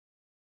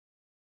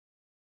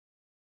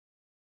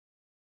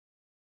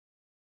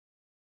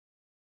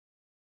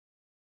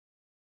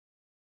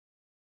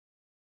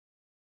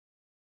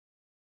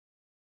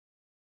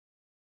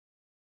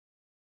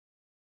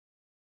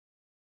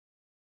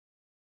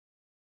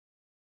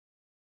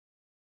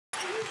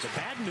The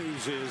bad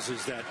news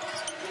is that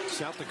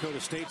South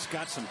Dakota State's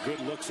got some good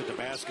looks at the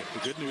basket. The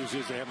good news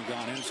is they haven't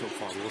gone in so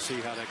far. We'll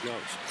see how that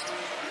goes.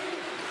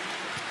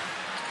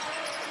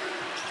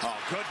 Oh,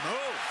 good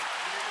move.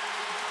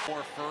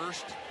 For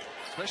first,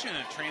 especially in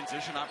a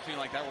transition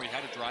opportunity like that where you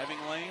had a driving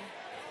lane.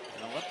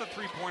 And let the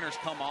three-pointers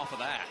come off of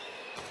that.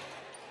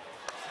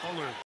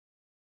 Fuller.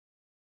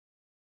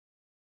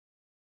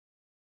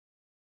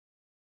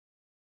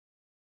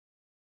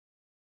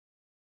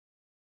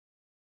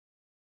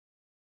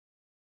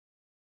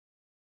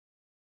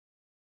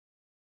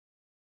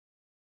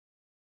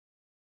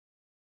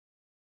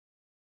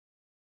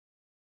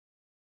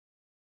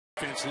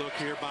 Defense look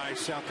here by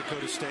South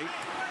Dakota State.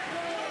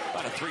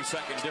 About a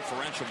 3-second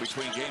differential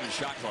between game and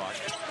shot clock.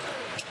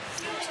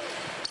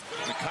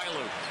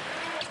 Mikhailu.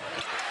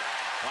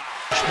 Wow.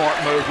 Smart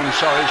move when he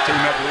saw his team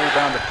have the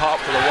rebound to pop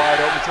for the wide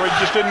open three.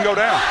 Just didn't go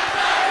down.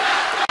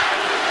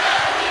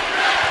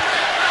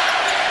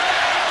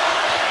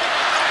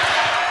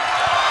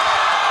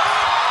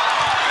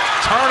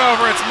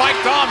 Turnover. It's Mike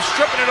Daum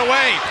stripping it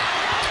away.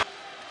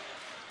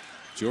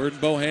 Jordan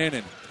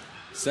Bohannon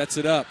sets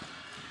it up.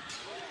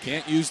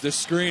 Can't use the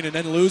screen and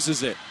then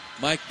loses it.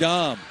 Mike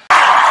Daum.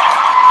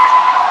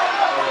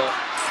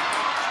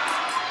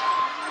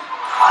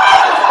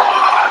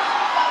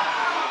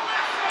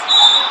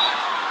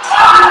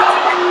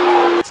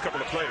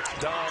 Couple of players.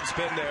 Daum's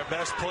been their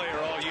best player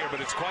all year,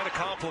 but it's quite a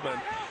compliment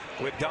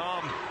with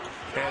Daum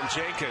and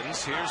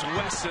Jenkins. Here's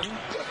Wesson.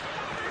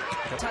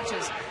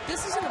 Touches.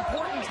 This is an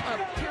important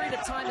period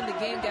of time in the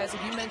game, guys.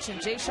 If you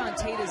mentioned Jayshawn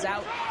Tate is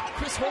out,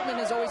 Chris Holtman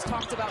has always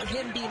talked about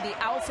him being the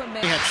alpha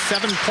man. He had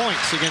 7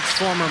 points against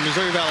former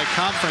Missouri Valley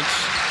Conference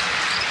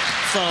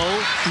foe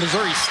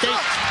Missouri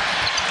State.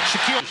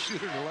 Shaquille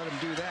Shooter to let him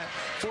do that.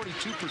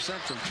 42%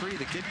 from 3.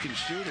 The kid can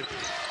shoot it.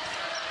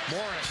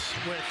 Morris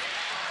with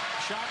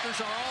Shockers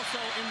are also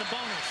in the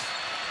bonus.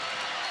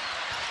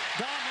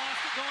 Daum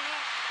lost it going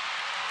up.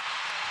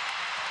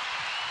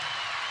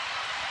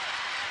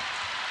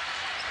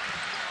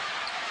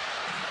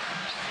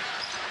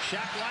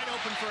 Shaq wide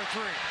open for a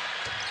 3.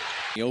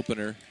 The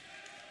opener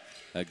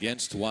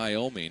against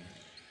Wyoming.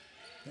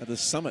 Now the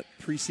Summit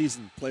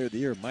preseason player of the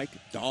year, Mike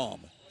Daum.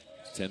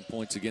 10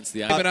 points against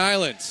the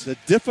Islands. The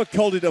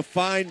difficulty to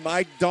find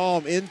Mike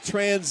Daum in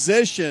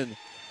transition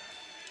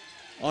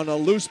on a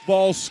loose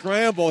ball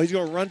scramble. He's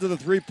going to run to the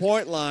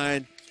three-point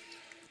line,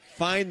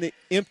 find the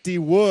empty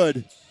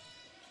wood.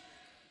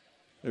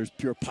 There's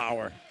pure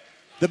power.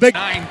 The big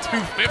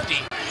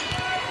 9-250.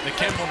 The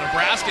Kimball,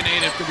 Nebraska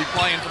native could be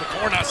playing for the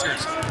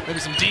Cornhuskers. Maybe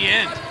some D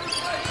end.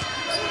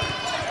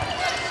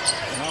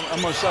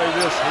 I'm going to say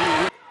this.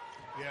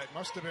 Yeah, it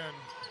must have been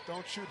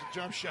don't shoot the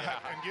jump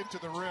shot and get to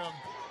the rim.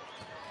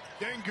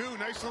 Dengu,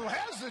 nice little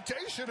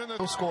hesitation in the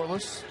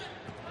scoreless.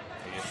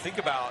 You think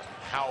about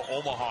how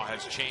Omaha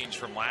has changed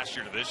from last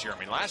year to this year. I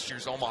mean, last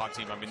year's Omaha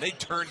team, I mean, they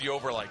turned you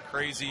over like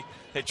crazy.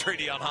 They had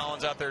Tradeon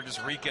Hollins out there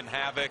just wreaking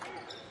havoc.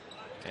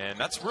 And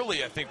that's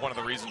really, I think, one of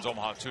the reasons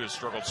Omaha, too, has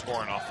struggled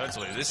scoring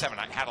offensively. They just haven't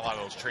had a lot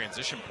of those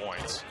transition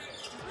points.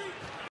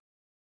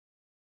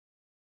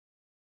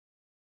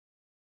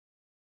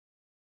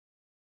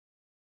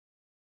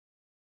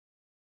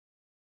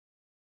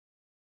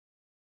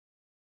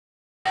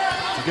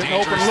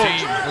 Dangerous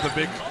team with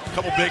a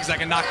couple bigs that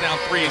can knock down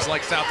threes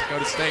like South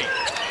Dakota State.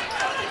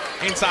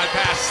 Inside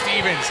pass,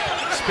 Stevens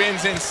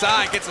spins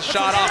inside, gets a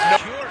shot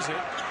off. Cures it.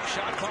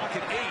 Shot clock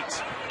at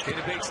 8. It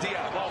evades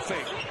Diab. Ball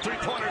fake.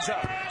 3-pointers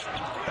up.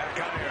 Back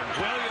iron.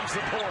 Williams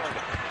the board.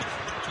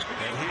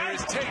 And here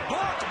is Tate.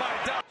 Blocked by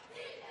Daum.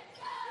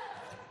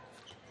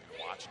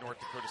 Watch North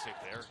Dakota State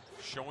there,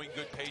 showing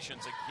good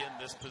patience again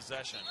this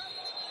possession.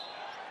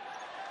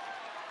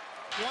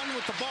 One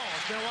with the ball.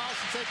 It's been a while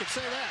since they could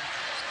say that.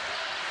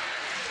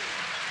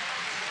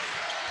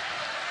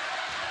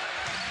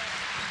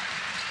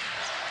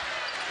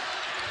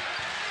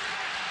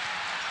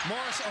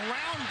 Morris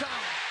around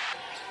Daum.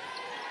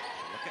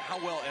 Look at how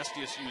well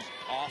SDSU's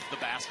off the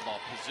basketball.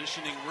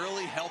 Positioning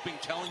really helping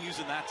Telling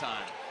using that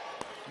time.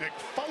 Nick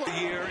Fuller.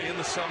 Here in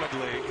the Summit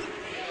League.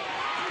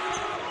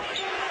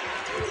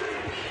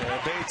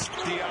 Bates,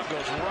 Diab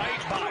goes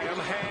right by him,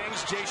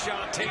 hangs.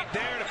 Jayshawn Tate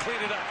there to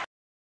clean it up.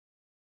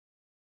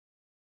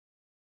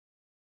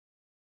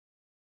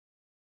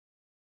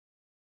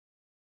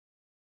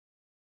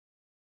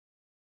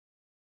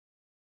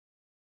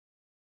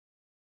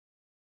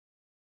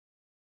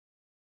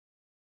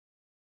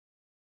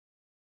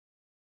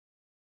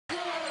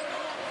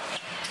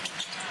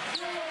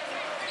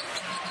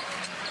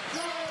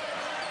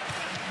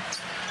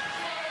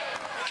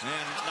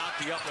 And not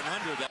the up and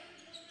under that.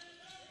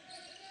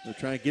 They're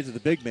trying to get to the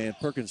big man.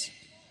 Perkins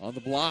on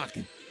the block.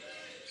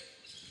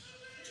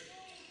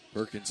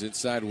 Perkins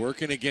inside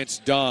working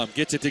against Daum.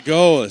 Gets it to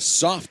go. A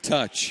soft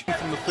touch.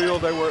 From the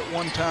field, they were at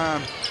one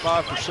time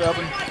 5 for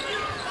 7.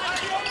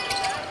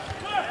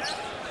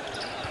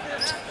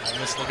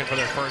 And this looking for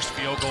their first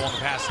field goal in the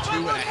past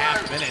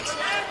 2.5 minutes.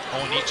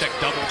 Olenichek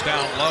doubles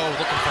down low,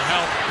 looking for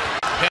help.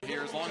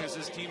 Here, as long as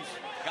this team's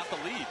got the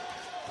lead.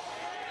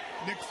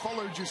 Nick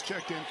Fuller just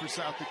checked in for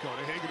South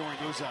Dakota. Hagedorn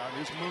goes out.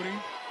 Here's Mooney.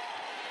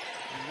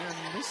 And then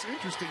this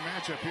interesting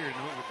matchup here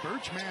with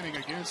Birch Manning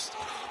against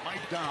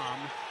Mike Daum.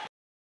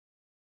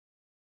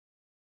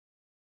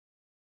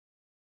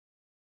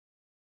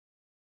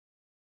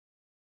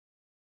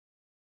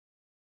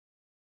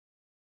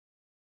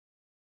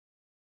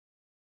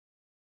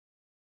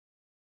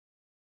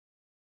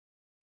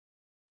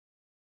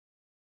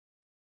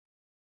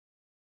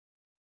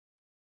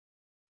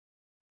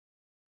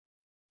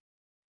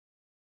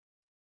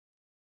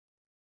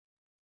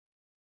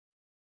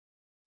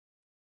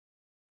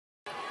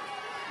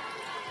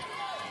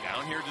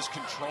 Down here just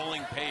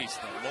controlling pace.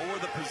 The lower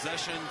the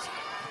possessions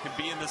can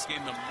be in this game,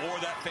 the more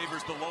that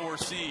favors the lower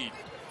seed.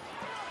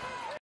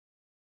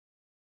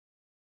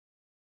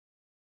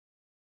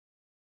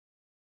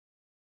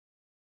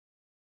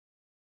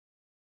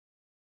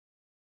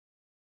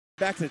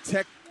 Back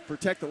to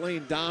protect the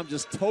lane. Daum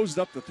just toes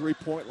up the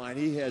three-point line.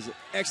 He has an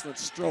excellent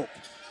stroke.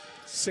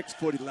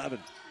 6'11".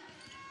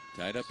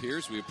 Tied up here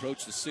as we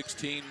approach the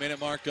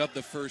 16-minute mark of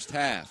the first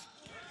half.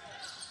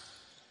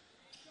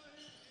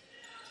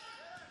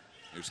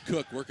 There's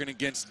Cook working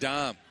against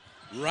Daum.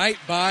 Right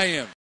by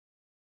him.